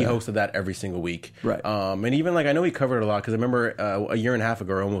 and he hosted that every single week. Right. And even I know he covered it a lot because I remember a year and a half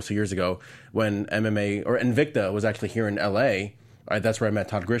ago, or almost 2 years ago, when MMA or Invicta was actually here in LA. That's where I met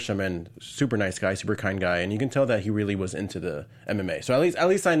Todd Grisham, and super nice guy, super kind guy, and you can tell that he really was into the MMA. So at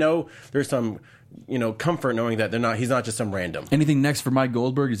least I know there's some comfort knowing that he's not just some random. Anything next for Mike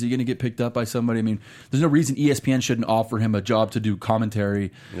Goldberg? Is he going to get picked up by somebody? I mean, there's no reason ESPN shouldn't offer him a job to do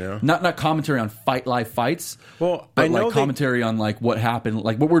commentary. Yeah. Not commentary on live fights. Well, but I know commentary on like what happened,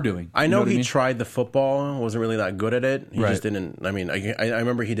 like what we're doing. I know he tried the football, wasn't really that good at it. He just didn't. I mean, I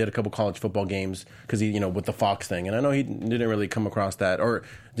remember he did a couple college football games because he with the Fox thing, and I know he didn't really come across that, or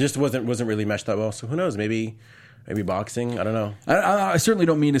just wasn't really meshed that well. So who knows? Maybe Maybe boxing. I don't know. I certainly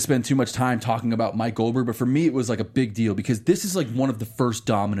don't mean to spend too much time talking about Mike Goldberg, but for me, it was like a big deal because this is like one of the first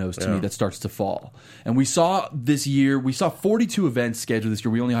dominoes to me that starts to fall. And we saw this year, we saw 42 events scheduled this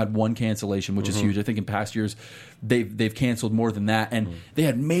year. We only had one cancellation, which is huge. I think in past years, they've canceled more than that. And they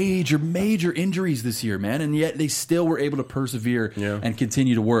had major injuries this year, man. And yet they still were able to persevere and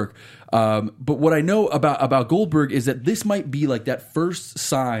continue to work. But what I know about Goldberg is that this might be like that first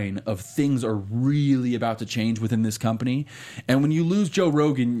sign of things are really about to change within this company. And when you lose Joe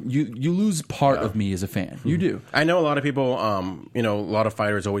Rogan, you lose part of me as a fan. You do. I know a lot of people, a lot of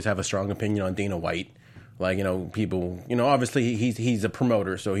fighters always have a strong opinion on Dana White. Like, people, obviously he's a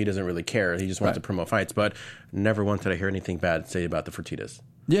promoter, so he doesn't really care. He just wants to promote fights. But never once did I hear anything bad say about the Fertittas.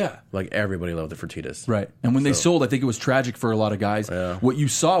 Yeah. Like, everybody loved the Fertittas. Right. And when they sold, I think it was tragic for a lot of guys. Yeah. What you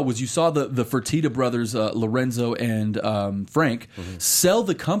saw was the Fertitta brothers, Lorenzo and Frank, sell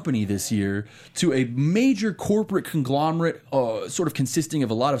the company this year to a major corporate conglomerate, sort of consisting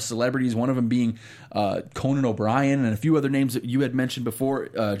of a lot of celebrities, one of them being Conan O'Brien and a few other names that you had mentioned before,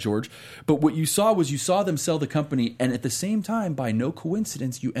 George. But what you saw them sell the company, and at the same time, by no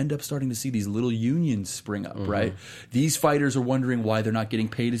coincidence, you end up starting to see these little unions spring up, right? These fighters are wondering why they're not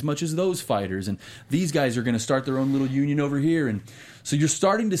getting paid as much as those fighters, and these guys are going to start their own little union over here, and so you're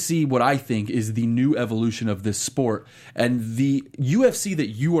starting to see what I think is the new evolution of this sport. And the UFC that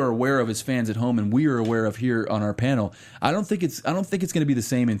you are aware of as fans at home and we are aware of here on our panel, I don't think it's going to be the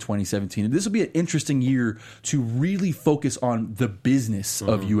same in 2017. This will be an interesting year to really focus on the business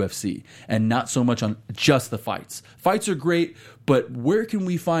of UFC and not so much on just the fights. Fights are great, but where can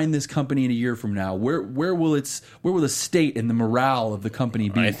we find this company in a year from now? Where will the state and the morale of the company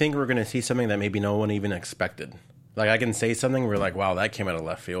be? I think we're going to see something that maybe no one even expected. Like, I can say something, we're like, wow, that came out of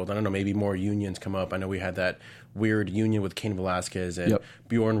left field. I don't know, maybe more unions come up. I know we had that weird union with Cain Velasquez and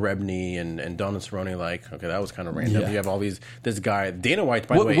Bjorn Rebney and Donald Cerrone. Like, okay, that was kind of random. You have all this guy, Dana White,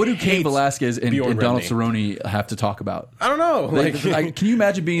 by the way. What do Cain Velasquez and Donald Cerrone have to talk about? I don't know. Can you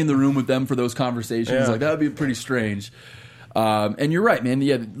imagine being in the room with them for those conversations? Like, that would be pretty strange. And you're right, man.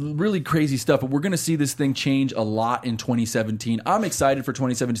 Yeah, really crazy stuff. But we're going to see this thing change a lot in 2017. I'm excited for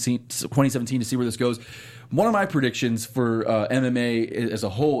 2017 to see where this goes. One of my predictions for MMA as a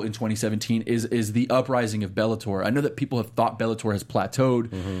whole in 2017 is the uprising of Bellator. I know that people have thought Bellator has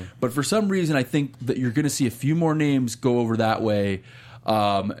plateaued, but for some reason I think that you're going to see a few more names go over that way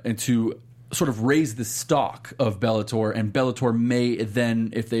and to sort of raise the stock of Bellator, and Bellator may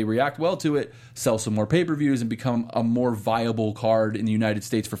then, if they react well to it, sell some more pay-per-views and become a more viable card in the United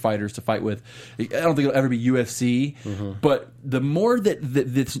States for fighters to fight with. I don't think it'll ever be UFC, but the more that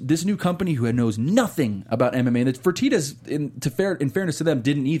this new company who knows nothing about MMA, and Fertittas, in fairness to them,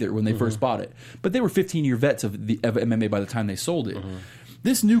 didn't either when they first bought it, but they were 15-year vets of MMA by the time they sold it.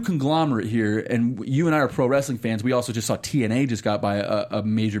 This new conglomerate here, and you and I are pro wrestling fans, we also just saw TNA just got by a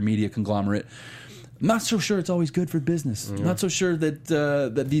major media conglomerate. I'm not so sure it's always good for business. I'm not so sure that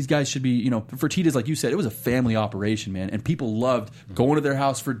that these guys should be, Fertittas, like you said, it was a family operation, man, and people loved going to their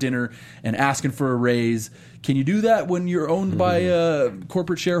house for dinner and asking for a raise. Can you do that when you're owned by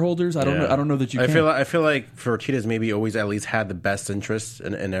corporate shareholders? I don't know that you can. I feel like Fertittas maybe always at least had the best interests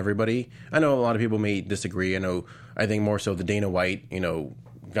in everybody. I know a lot of people may disagree. I think more so the Dana White,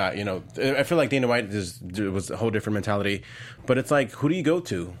 got, I feel like Dana White was a whole different mentality. But it's like, who do you go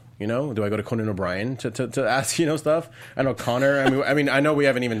to? Do I go to Conan O'Brien to ask, stuff? I know Conor. I mean, I know we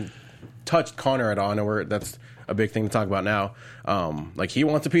haven't even touched Conor at all. I know that's a big thing to talk about now. Like, he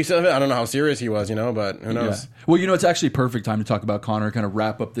wants a piece of it. I don't know how serious he was, but who knows? Yeah. Well, it's actually a perfect time to talk about Conor, kind of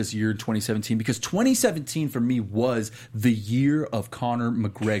wrap up this year in 2017, because 2017 for me was the year of Conor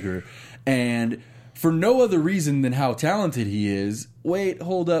McGregor. And for no other reason than how talented he is. Wait,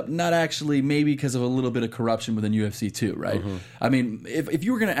 hold up. Not actually, maybe because of a little bit of corruption within UFC too, right? I mean, if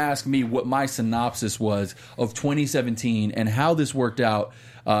you were going to ask me what my synopsis was of 2017 and how this worked out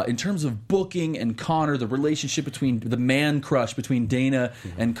in terms of booking and Conor, the relationship between the man crush between Dana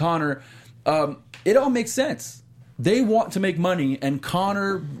and Conor, it all makes sense. They want to make money, and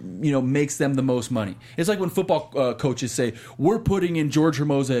Conor, makes them the most money. It's like when football coaches say, we're putting in George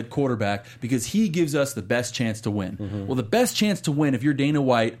Hermosa at quarterback because he gives us the best chance to win. Well, the best chance to win, if you're Dana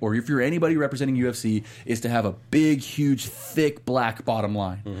White or if you're anybody representing UFC, is to have a big, huge, thick, black bottom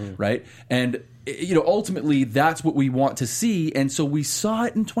line, right? And ultimately, that's what we want to see. And so we saw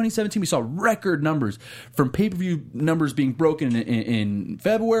it in 2017. We saw record numbers, from pay-per-view numbers being broken in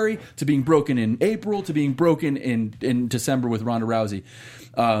February to being broken in April to being broken in December with Ronda Rousey.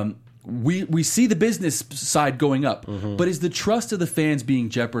 we see the business side going up, but is the trust of the fans being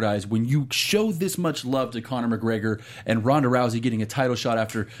jeopardized when you show this much love to Conor McGregor and Ronda Rousey getting a title shot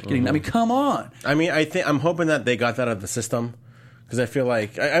after getting? I mean, come on. I mean, I'm hoping that they got that out of the system. Because I feel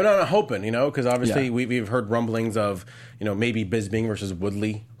like I'm not hoping, because obviously we've heard rumblings of maybe Bisping versus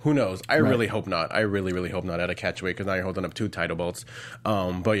Woodley. Who knows? I really hope not. I really, really hope not at a catchweight because now you're holding up 2 title belts.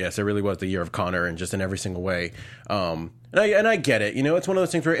 But yes, it really was the year of Conor and just in every single way. And I get it. It's one of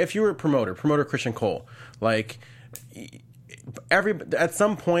those things where if you were a promoter Christian Cole, like at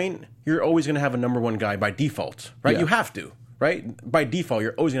some point you're always going to have a number one guy by default, right? You have to, right? By default,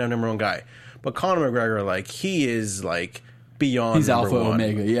 you're always going to have a number one guy. But Conor McGregor, like he is like. Beyond he's alpha one.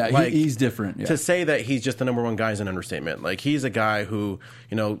 omega, yeah. Like, he's different. Yeah. To say that he's just the number one guy is an understatement. Like he's a guy who,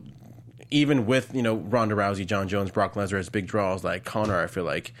 even with Ronda Rousey, John Jones, Brock Lesnar as big draws, like Conor, I feel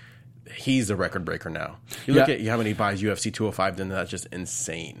like he's a record breaker now. You look at how many he buys UFC 205, then that's just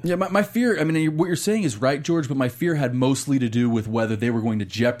insane. Yeah, my fear. I mean, what you're saying is right, George, but my fear had mostly to do with whether they were going to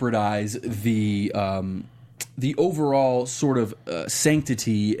jeopardize the overall sort of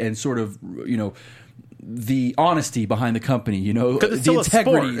sanctity and sort of the honesty behind the company, the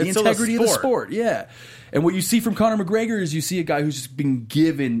integrity of the sport. Yeah. And what you see from Conor McGregor is you see a guy who's just been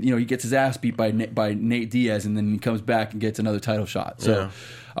given, he gets his ass beat by Nate Diaz and then he comes back and gets another title shot. So,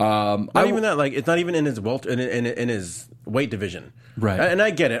 not even that, like, it's not even in his in his weight division. Right. And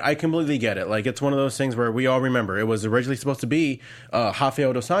I get it. I completely get it. Like, it's one of those things where we all remember it was originally supposed to be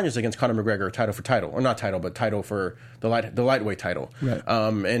Rafael dos Anjos against Conor McGregor, title for title. Or not title, but title for the lightweight title. Right.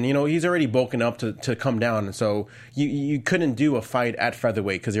 And, he's already bulking up to come down. And so you couldn't do a fight at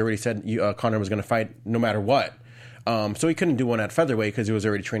featherweight because he already said Conor was going to fight no matter what. So he couldn't do one at featherweight because he was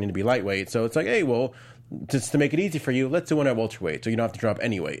already training to be lightweight. So it's like, hey, well, just to make it easy for you, let's do one at welterweight so you don't have to drop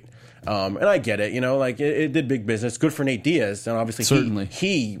any weight. And I get it, like it did big business. Good for Nate Diaz, and obviously certainly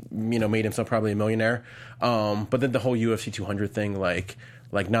he made himself probably a millionaire. But then the whole UFC 200 thing, like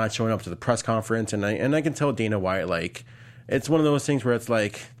not showing up to the press conference, and I can tell Dana White, like it's one of those things where it's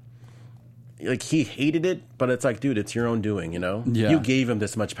like he hated it, but it's like, dude, it's your own doing, Yeah. You gave him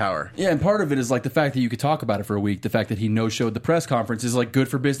this much power. Yeah, and part of it is like the fact that you could talk about it for a week. The fact that he no-showed the press conference is like good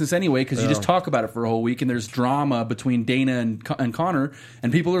for business anyway because you just talk about it for a whole week and there's drama between Dana and Conor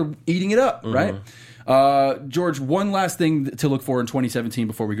and people are eating it up, right? George, one last thing to look for in 2017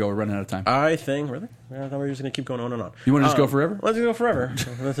 before we go. We're running out of time. I think, really? I thought we were just going to keep going on and on. You want to just go forever? Let's go forever.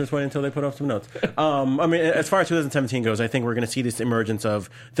 Let's just wait until they put up some notes. I mean, as far as 2017 goes, I think we're going to see this emergence of,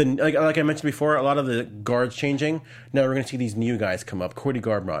 like I mentioned before, a lot of the guards changing. Now we're going to see these new guys come up. Cody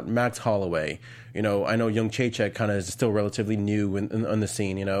Garbrandt, Max Holloway. I know Young Chaychek kind of is still relatively new in the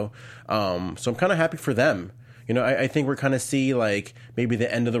scene, so I'm kind of happy for them. I think we're kind of see like maybe the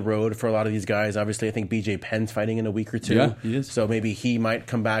end of the road for a lot of these guys. Obviously, I think BJ Penn's fighting in a week or two. Yeah, he is. So maybe he might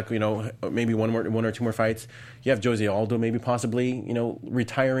come back, maybe one or two more fights. You have Jose Aldo maybe possibly,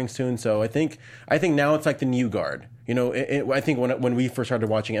 retiring soon. So I think now it's like the new guard. I think when we first started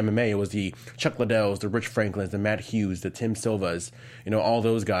watching MMA, it was the Chuck Liddells, the Rich Franklins, the Matt Hughes, the Tim Silvas, all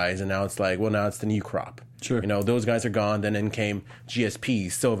those guys. And now it's like, well, now it's the new crop. Sure. Those guys are gone. Then in came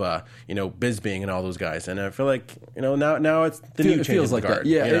GSP, Silva, Bisping, and all those guys. And I feel like, now it's the new change. It feels like guard, that.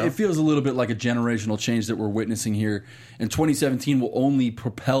 Yeah, it feels a little bit like a generational change that we're witnessing here. And 2017 will only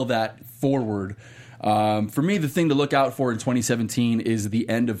propel that forward. For me, the thing to look out for in 2017 is the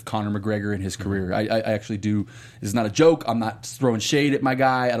end of Conor McGregor and his career. I actually do. This is not a joke. I'm not throwing shade at my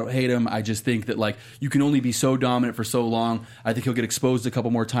guy. I don't hate him. I just think that you can only be so dominant for so long. I think he'll get exposed a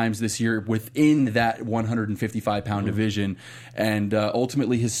couple more times this year within that 155-pound division, and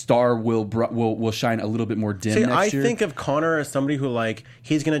ultimately his star will shine a little bit more dim next year. I think of Conor as somebody who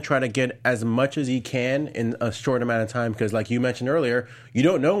he's going to try to get as much as he can in a short amount of time because, like you mentioned earlier, you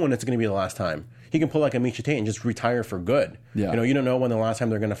don't know when it's going to be the last time. He can pull like a Miesha Tate and just retire for good. Yeah. You don't know when the last time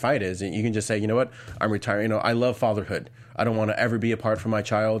they're going to fight is. And you can just say, you know what, I'm retiring. I love fatherhood. I don't want to ever be apart from my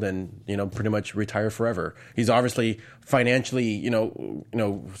child and, pretty much retire forever. He's obviously financially,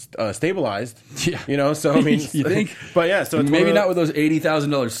 stabilized. Yeah. So I mean, you think? But yeah, so it's maybe not with those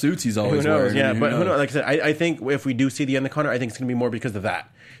 $80,000 suits he's always wearing. Yeah, but who knows? Like I said, I think if we do see the end of Conor, I think it's going to be more because of that.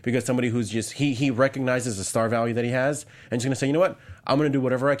 Because somebody who's just he recognizes the star value that he has, and he's going to say, you know what, I'm going to do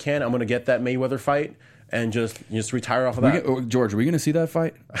whatever I can. I'm going to get that Mayweather fight, and just retire off of that. George, are we going to see that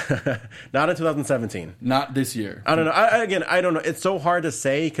fight? Not in 2017. Not this year. I don't know. I don't know. It's so hard to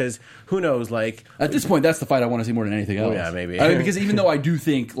say because who knows? Like at this point, that's the fight I want to see more than anything else. Yeah, maybe. I mean, because even though I do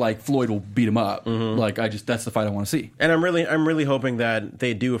think like Floyd will beat him up, like that's the fight I want to see. And I'm really hoping that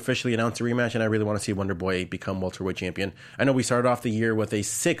they do officially announce a rematch, and I really want to see Wonder Boy become welterweight champion. I know we started off the year with a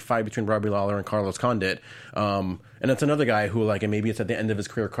sick fight between Robbie Lawler and Carlos Condit. And it's another guy who, like, and maybe it's at the end of his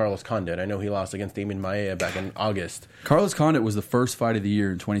career, Carlos Condit. I know he lost against Damian Maia back in August. Carlos Condit was the first fight of the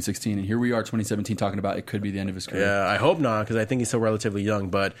year in 2016, and here we are, 2017, talking about it could be the end of his career. Yeah, I hope not, because I think he's still relatively young.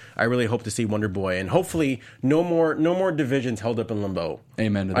 But I really hope to see Wonder Boy, and hopefully no more divisions held up in limbo.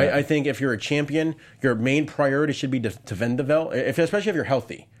 Amen to that. I think if you're a champion, your main priority should be to defend the belt, especially if you're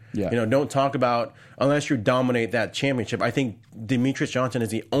healthy. Yeah. Don't talk about unless you dominate that championship. I think Demetrius Johnson is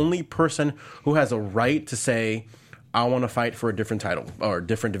the only person who has a right to say, I want to fight for a different title or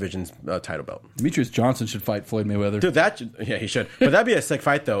different division's title belt. Demetrius Johnson should fight Floyd Mayweather. Dude, he should. But that'd be a sick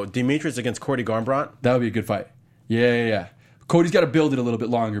fight, though. Demetrius against Cody Garbrandt. That would be a good fight. Yeah. Cody's got to build it a little bit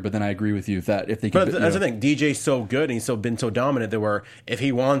longer, but then I agree with you if they can. But that's the thing. DJ's so good and he's been so dominant that where if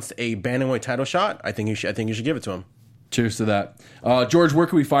he wants a bantamweight title shot, I think you should give it to him. Cheers to that, George. Where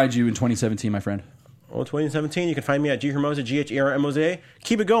can we find you in 2017, my friend? Well, 2017, you can find me at G Hermosa, GHERMOSA.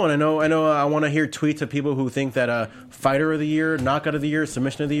 Keep it going. I know. I want to hear tweets of people who think that Fighter of the Year, Knockout of the Year,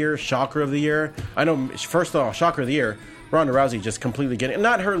 Submission of the Year, Shocker of the Year. I know. First of all, Shocker of the Year, Ronda Rousey just completely getting,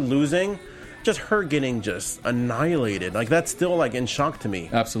 not her losing, just her getting just annihilated. Like that's still like in shock to me.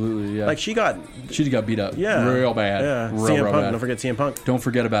 Absolutely, yeah. Like she got beat up, real bad. Yeah, real CM Punk. bad. Don't forget CM Punk. Don't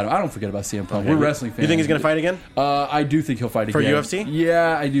forget about him. I don't forget about CM Punk. Okay. We're wrestling fans. You think he's going to fight again? I do think he'll fight again for UFC.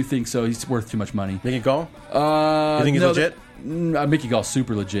 Yeah, I do think so. He's worth too much money. Mickey Gall? You think he's legit? Mickey Gall's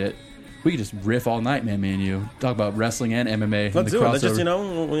super legit. We could just riff all night, man. Me and you talk about wrestling and MMA. Let's do it. Let's just when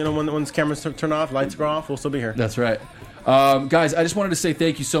the cameras turn off, lights go off, we'll still be here. That's right. Guys, I just wanted to say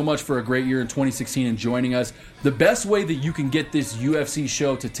thank you so much for a great year in 2016 and joining us. The best way that you can get this UFC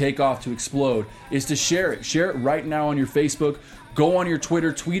show to take off, to explode, is to share it. Share it right now on your Facebook. Go on your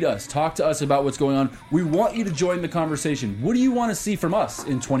Twitter, tweet us, talk to us about what's going on. We want you to join the conversation. What do you want to see from us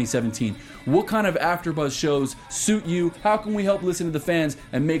in 2017? What kind of AfterBuzz shows suit you? How can we help listen to the fans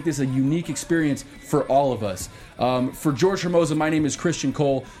and make this a unique experience for all of us? For George Hermosa, my name is Christian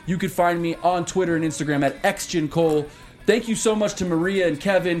Cole. You can find me on Twitter and Instagram at xGenCole. Thank you so much to Maria and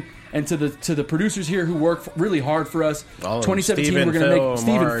Kevin and to the producers here who work really hard for us. 2017, Steven, we're going to make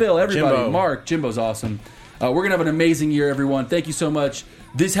Steve and Phil, everybody. Jimbo. Mark, Jimbo's awesome. We're going to have an amazing year, everyone. Thank you so much.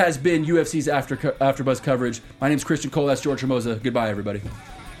 This has been UFC's AfterBuzz coverage. My name's Christian Cole. That's George Hermosa. Goodbye, everybody.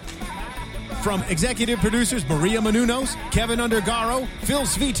 From executive producers Maria Menounos, Kevin Undergaro, Phil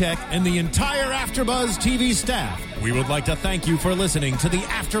Svitek, and the entire AfterBuzz TV staff, we would like to thank you for listening to the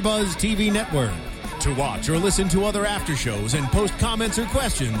AfterBuzz TV network. To watch or listen to other after shows and post comments or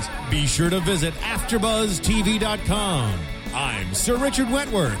questions, be sure to visit AfterBuzzTV.com. I'm Sir Richard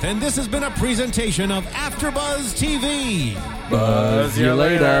Wentworth, and this has been a presentation of AfterBuzz TV. Buzz you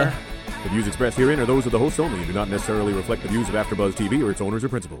later. The views expressed herein are those of the hosts only and do not necessarily reflect the views of AfterBuzz TV or its owners or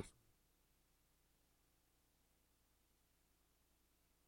principals.